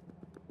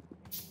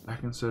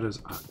 Stack inserters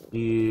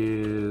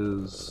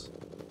is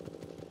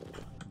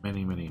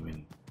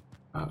many.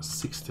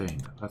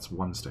 16. That's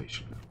 1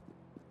 station.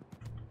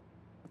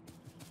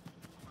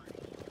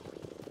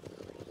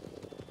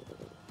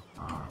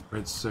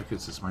 Red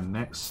circuits is my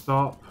next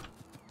stop.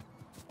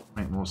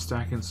 Make more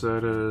stack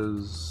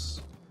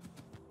inserters,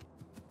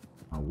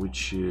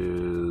 which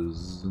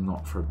is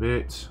not for a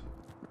bit.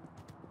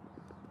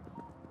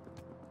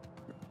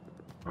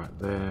 Right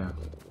there.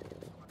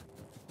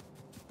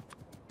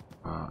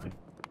 I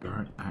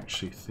don't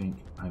actually think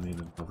I need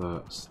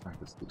another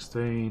stack of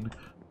 16,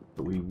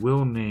 but we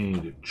will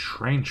need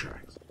train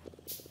tracks.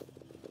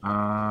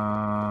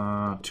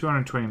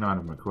 229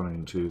 of them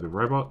according to the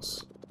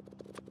robots.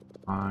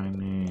 I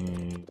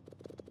need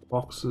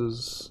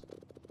boxes.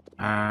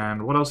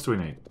 And what else do we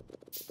need?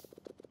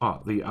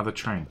 Oh, the other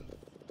train,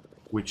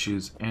 which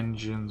is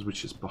engines,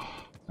 which is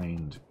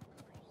behind.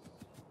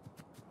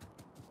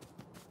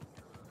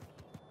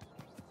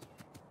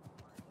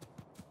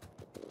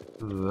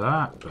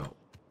 That belt.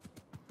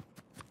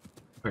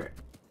 Okay.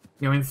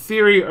 Now, in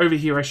theory, over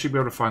here, I should be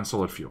able to find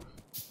solid fuel.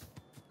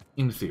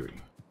 In theory.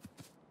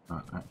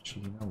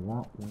 Actually, you know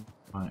what? We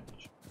might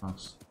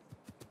just...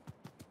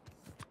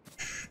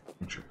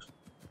 Train tracks.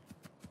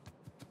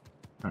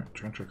 No,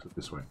 train tracks are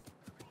this way.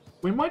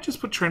 We might just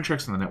put train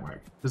tracks in the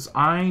network, because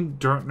I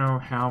don't know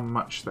how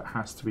much that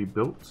has to be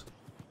built.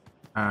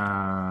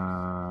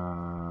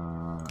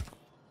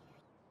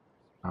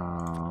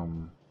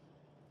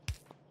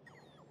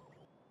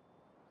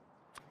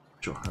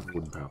 Sure, have a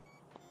wooden power.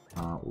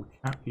 We'll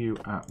cap you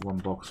at 1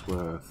 box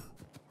worth.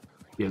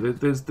 Yeah,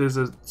 there's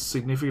a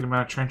significant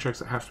amount of train tracks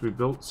that have to be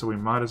built, so we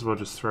might as well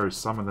just throw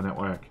some in the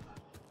network.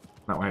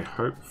 That way,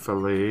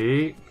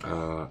 hopefully,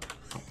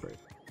 upgrade.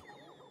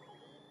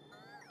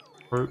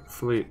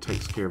 Hopefully it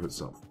takes care of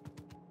itself.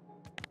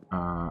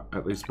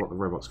 At least what the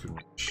robots can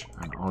reach.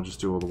 And I'll just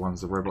do all the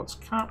ones the robots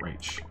can't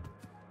reach.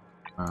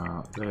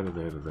 There to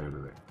there to there to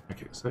there.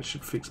 Okay, so that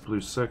should fix blue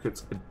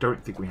circuits. I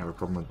don't think we have a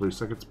problem with blue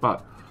circuits,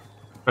 but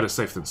better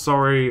safe than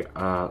sorry.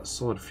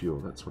 Solid fuel,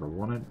 that's what I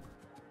wanted.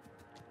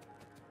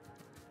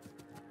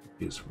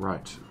 Is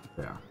right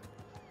there.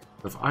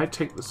 If I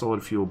take the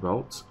solid fuel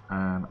belt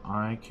and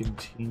I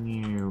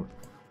continue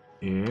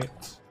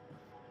it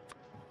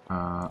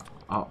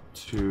up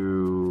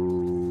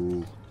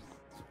to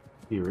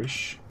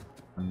here-ish,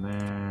 and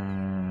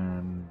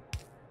then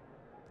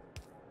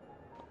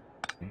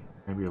okay,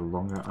 maybe a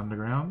longer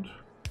underground.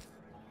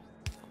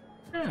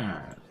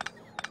 Yeah.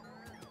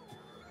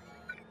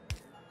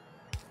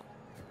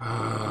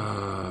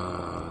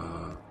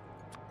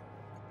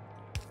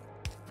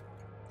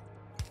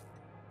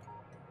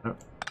 Nope.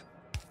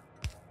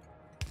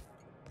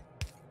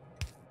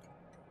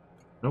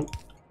 Nope.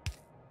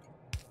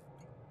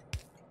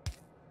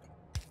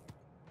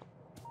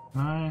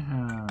 I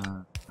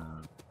have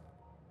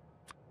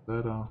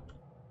better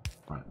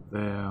right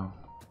there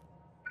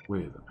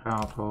with a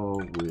power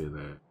pole, with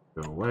a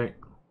go away,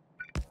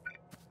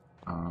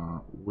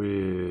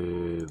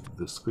 with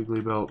the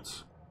squiggly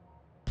belt.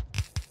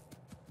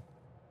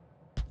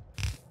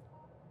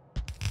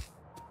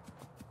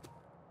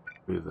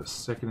 With a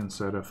second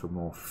inserter for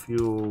more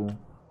fuel,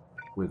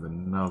 with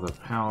another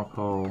power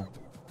pole.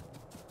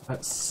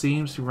 That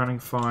seems to be running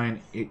fine.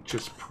 It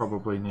just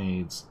probably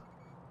needs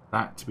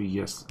that to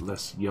be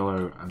less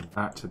yellow and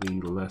that to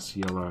be less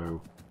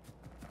yellow.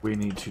 We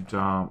need to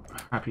dump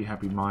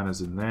happy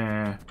miners in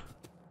there,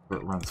 but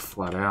it runs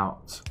flat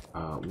out.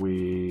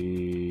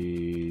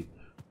 We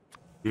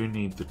do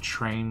need the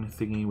train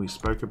thingy we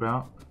spoke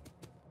about.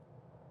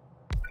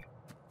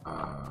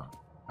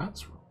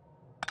 That's wrong.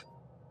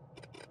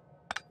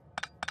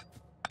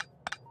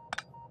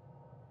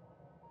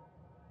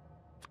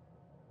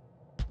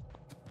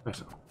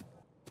 Better.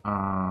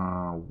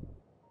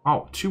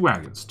 Oh, 2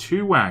 wagons.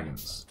 2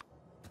 wagons.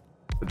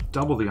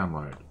 Double the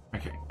unload.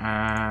 Okay,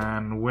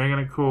 and we're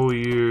gonna call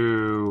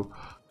you...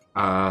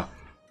 I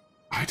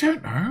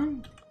don't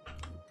know.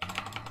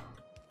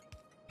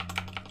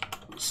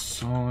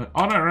 Solid...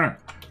 Oh, no.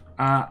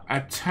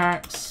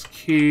 Attacks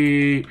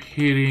keep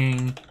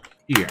hitting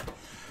here.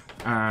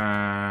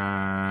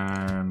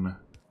 And...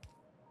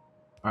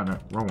 Oh, no,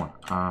 wrong one.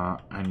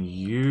 And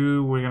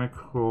you, we're gonna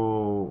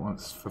call...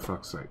 Let's, for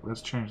fuck's sake,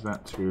 let's change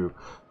that to...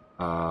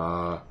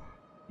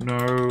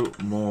 no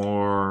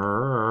more...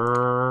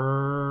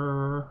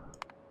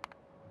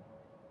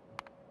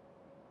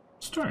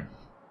 stone.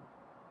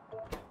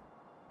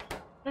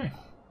 Okay.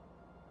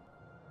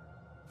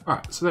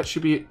 Alright, so that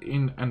should be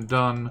in and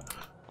done.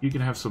 You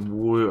can have some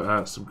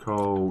wood, some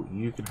coal.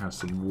 You can have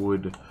some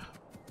wood.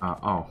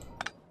 Oh.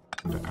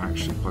 I'm going to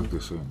actually plug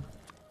this in.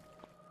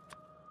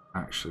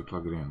 Actually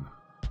plug it in.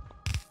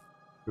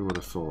 Who would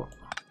have thought?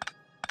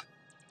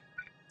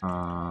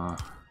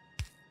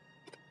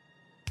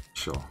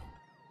 Sure.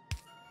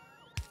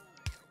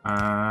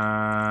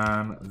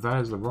 And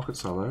that is the rocket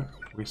silo.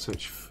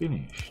 Research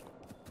finished.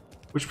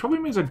 Which probably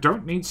means I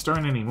don't need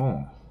stone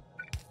anymore.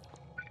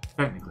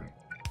 Technically.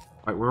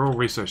 Like, we're all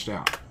researched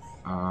out.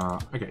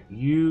 Okay,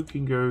 you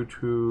can go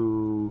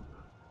to...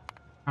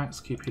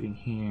 Let's keep hitting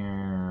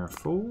here.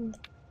 Full.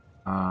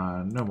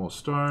 No more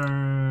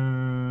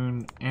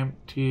stone.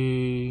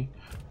 Empty.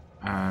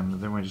 And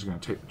then we're just going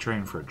to take the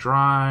train for a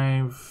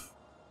drive.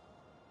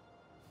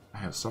 I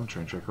have some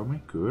train track on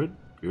me. Good.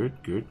 Good.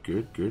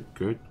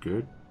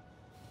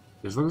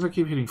 As long as I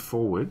keep hitting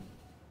forward.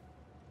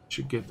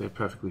 should get there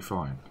perfectly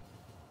fine.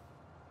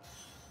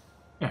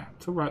 Yeah,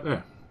 it's all right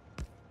there.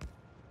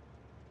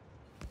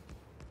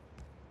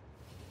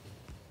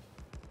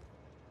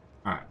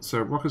 Alright, so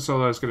rocket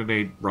solo is going to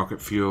need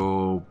rocket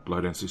fuel,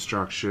 low density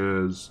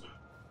structures,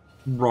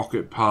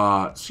 rocket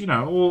parts, you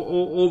know,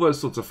 all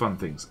those sorts of fun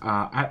things.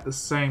 At the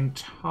same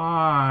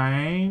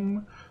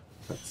time,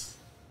 that's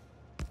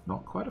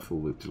not quite a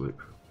full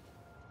loop-to-loop.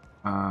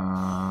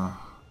 At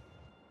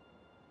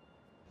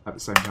the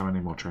same time, I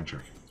need more train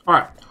track.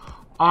 Alright,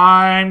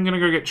 I'm going to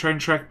go get train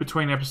track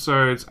between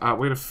episodes. We're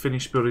going to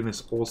finish building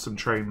this awesome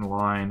train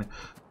line.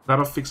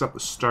 That'll fix up the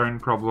stone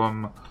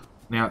problem.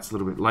 Now it's a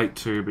little bit late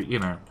too, but you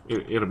know,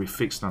 it'll be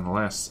fixed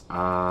nonetheless.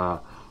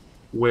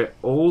 We're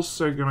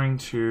also going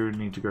to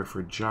need to go for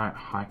a giant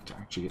hike to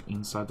actually get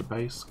inside the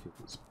base,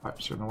 because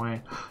pipes are in the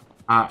way.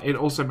 It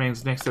also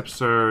means next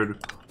episode,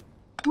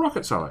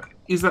 rocket solo.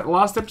 Is that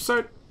last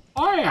episode?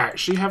 I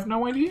actually have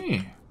no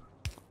idea.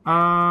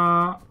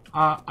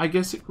 I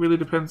guess it really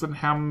depends on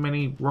how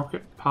many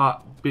rocket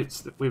part bits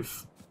that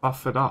we've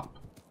buffered up.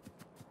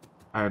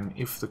 And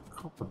if the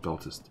copper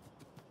belt is...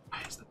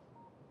 Why is that?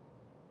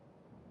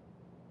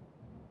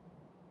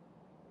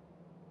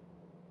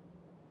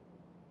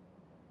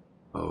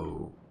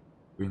 Oh,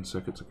 green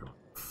circuits are going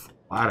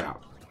flat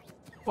out.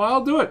 Well,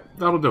 I'll do it.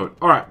 That'll do it.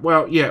 Alright,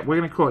 well, yeah, we're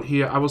going to call it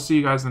here. I will see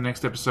you guys in the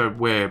next episode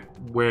where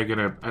we're going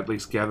to at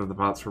least gather the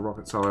parts for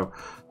Rocket Solo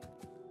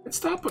and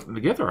start putting them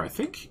together, I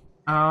think.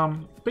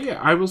 But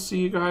yeah, I will see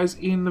you guys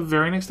in the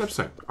very next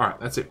episode. Alright,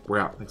 that's it. We're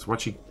out. Thanks for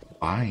watching.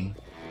 Bye.